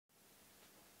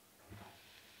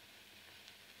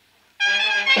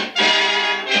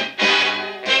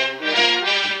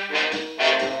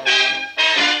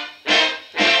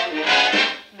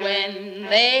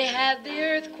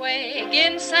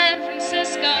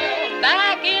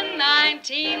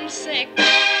sick.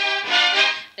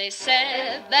 They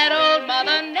said that old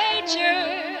Mother Nature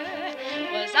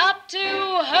was up to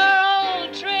her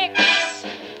old tricks.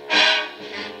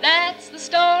 That's the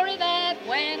story that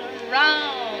went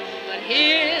around, but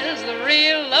here's the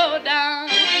real lowdown.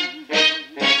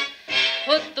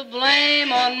 Put the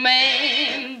blame on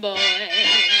Maine,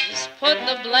 boys, put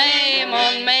the blame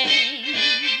on Maine.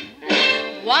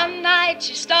 One night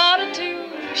she started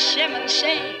to shim and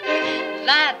shake.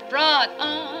 That brought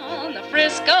on the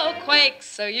Frisco quake.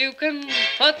 So you can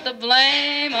put the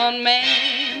blame on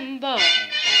Maine, boys,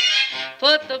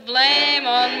 put the blame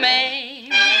on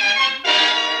Maine.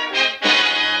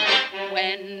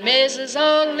 When Mrs.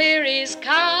 O'Leary's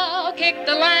cow kicked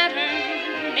the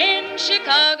lantern in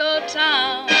Chicago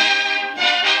town,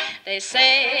 they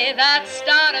say that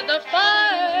started the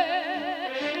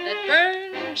fire that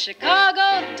burned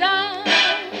Chicago down.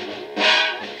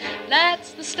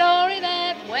 That's the story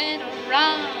that went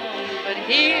around, but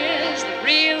here's the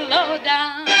real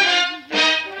lowdown.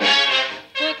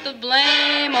 Put the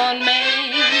blame on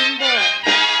Maine,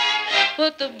 boy,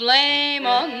 put the blame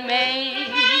on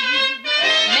Maine.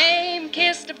 Maine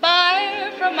kissed a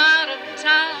buyer from out of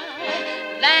town.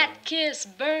 That kiss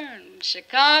burned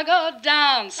Chicago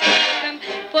down. So you can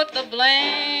put the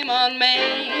blame on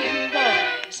Maine,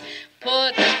 boys,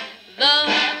 put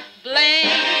the